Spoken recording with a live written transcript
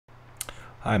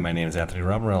Hi, my name is Anthony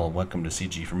Romerell and welcome to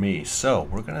CG4me. So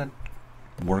we're going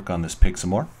to work on this pig some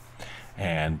more,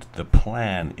 and the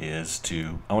plan is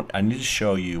I need to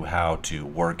show you how to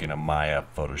work in a Maya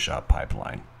Photoshop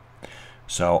pipeline.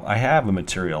 So I have a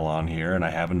material on here and I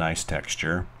have a nice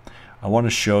texture. I want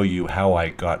to show you how I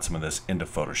got some of this into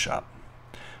Photoshop.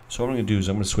 So what I'm going to do is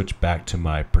I'm going to switch back to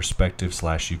my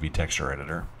perspective/UV texture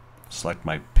editor, select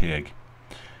my pig,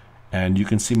 and you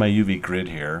can see my UV grid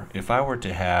here. If I were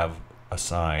to have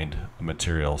assigned a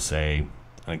material, say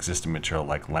an existing material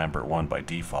like Lambert 1 by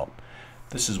default,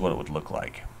 this is what it would look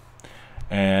like.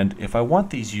 And if I want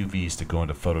these UVs to go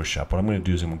into Photoshop, what I'm going to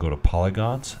do is I'm going to go to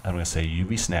polygons. I'm going to say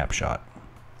UV snapshot,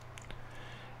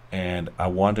 and I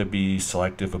want to be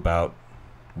selective about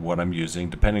what I'm using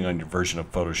depending on your version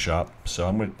of Photoshop. So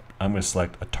I'm going to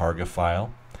select a target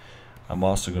file. I'm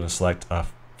also going to select a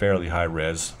fairly high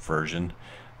res version.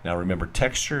 Now remember,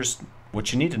 textures,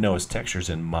 what you need to know is textures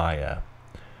in Maya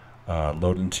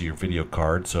load into your video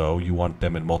card, so you want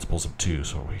them in multiples of 2.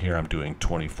 So here I'm doing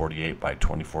 2048 by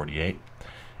 2048,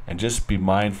 and just be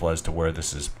mindful as to where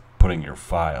this is putting your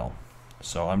file.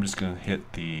 So I'm just going to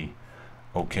hit the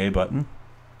OK button,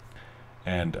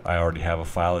 and I already have a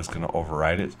file. It's going to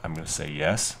override it. I'm going to say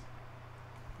yes,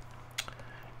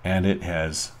 and it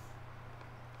has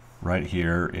right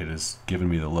here, it has given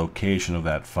me the location of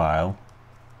that file.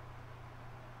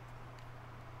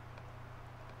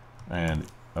 And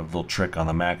a little trick on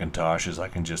the Macintosh is I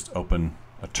can just open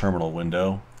a terminal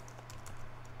window,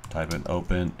 type in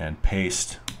open, and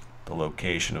paste the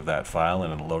location of that file,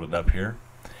 and it'll load it up here.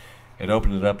 It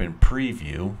opened it up in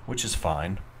preview, which is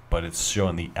fine, but it's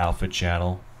showing the alpha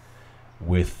channel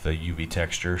with the UV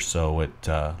texture, so it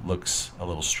looks a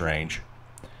little strange.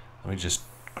 Let me just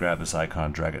grab this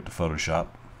icon, drag it to Photoshop,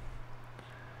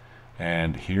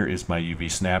 and here is my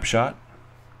UV snapshot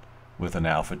with an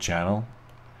alpha channel.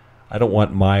 I'm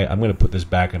going to put this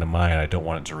back into Maya, and I don't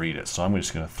want it to read it, so I'm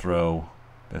just going to throw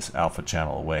this alpha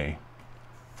channel away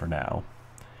for now.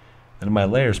 Then in my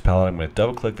layers palette, I'm going to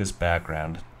double click this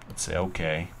background. Let's say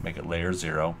OK, make it layer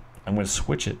 0. I'm going to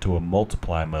switch it to a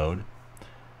multiply mode,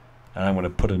 and I'm going to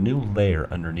put a new layer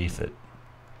underneath it,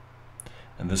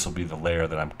 and this will be the layer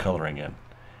that I'm coloring in.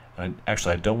 And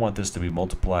actually, I don't want this to be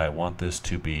multiply, I want this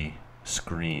to be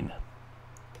screen.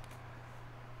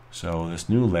 So this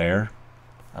new layer,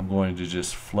 I'm going to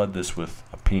just flood this with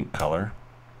a pink color,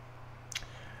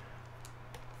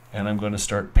 and I'm going to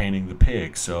start painting the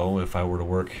pig. So if I were to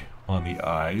work on the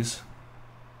eyes,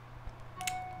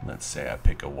 let's say I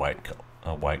pick a white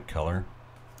color,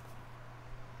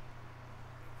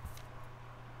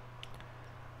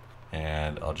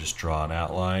 and I'll just draw an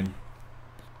outline.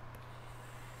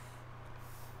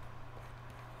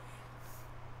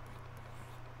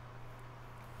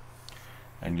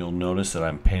 And you'll notice that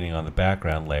I'm painting on the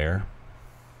background layer.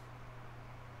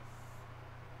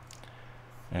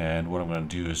 And what I'm going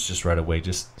to do is just right away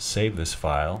just save this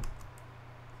file.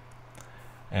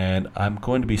 And I'm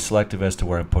going to be selective as to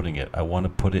where I'm putting it. I want to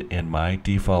put it in my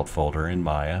default folder in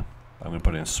Maya. I'm going to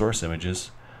put it in source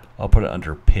images. I'll put it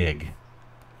under pig,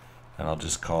 and I'll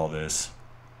just call this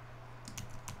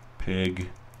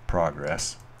pig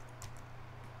progress.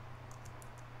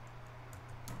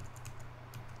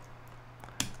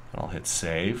 I'll hit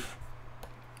save,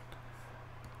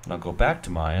 and I'll go back to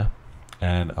Maya,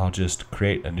 and I'll just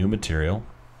create a new material.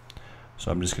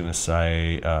 So I'm just going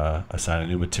to assign a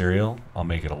new material. I'll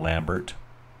make it a Lambert,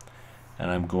 and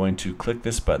I'm going to click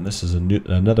this button. This is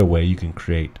another way you can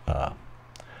create a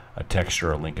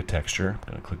texture or link a texture. I'm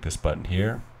going to click this button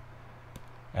here,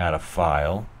 add a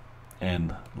file,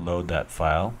 and load that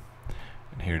file.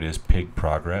 And here it is, pig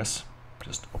progress.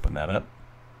 Just open that up.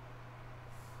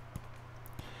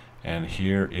 And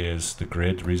here is the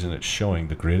grid. The reason it's showing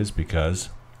the grid is because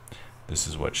this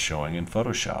is what's showing in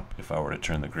Photoshop. If I were to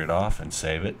turn the grid off and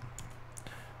save it,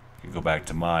 you can go back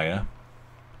to Maya,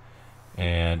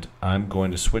 and I'm going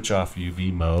to switch off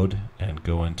UV mode and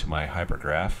go into my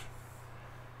hypergraph,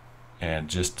 and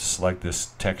just select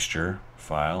this texture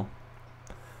file.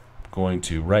 I'm going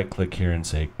to right click here and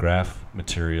say graph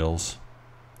materials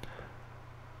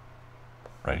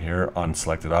right here on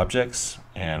selected objects,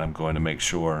 and I'm going to make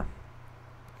sure,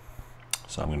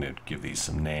 so I'm going to give these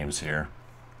some names here.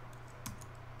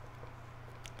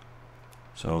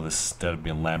 So this, instead of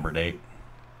being Lambert 8,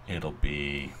 it'll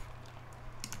be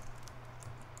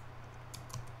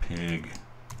pig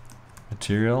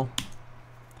material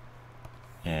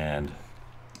and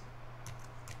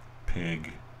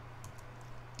pig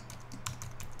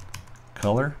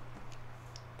color.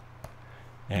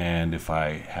 And if I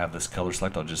have this color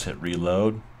select, I'll just hit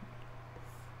reload,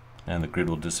 and the grid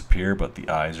will disappear, but the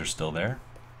eyes are still there.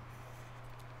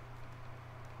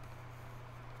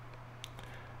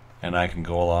 and I can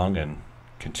go along and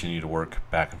continue to work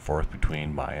back and forth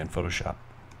between Maya and Photoshop.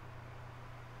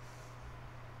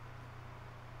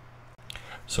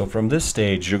 So from this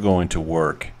stage, you're going to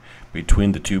work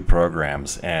between the two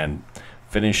programs and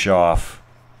finish off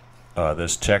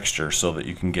this texture so that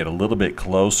you can get a little bit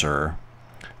closer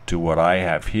to what I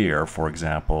have here. For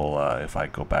example, if I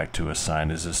go back to assign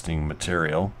existing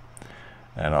material,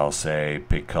 and I'll say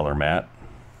pick color matte.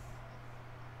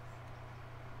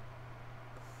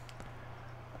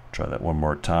 Try that one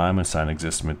more time. Assign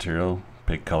existing material,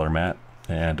 pick color matte,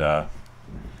 and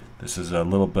this is a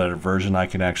little better version. I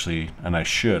can actually, and I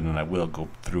should, and I will go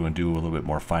through and do a little bit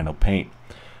more final paint.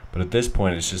 But at this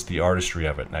point, it's just the artistry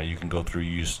of it. Now you can go through,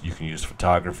 you can use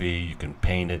photography, you can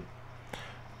paint it.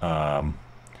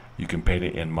 You can paint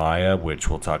it in Maya, which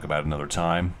we'll talk about another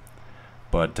time.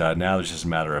 But now it's just a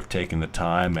matter of taking the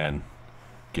time and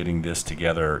getting this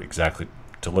together exactly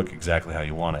to look exactly how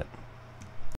you want it.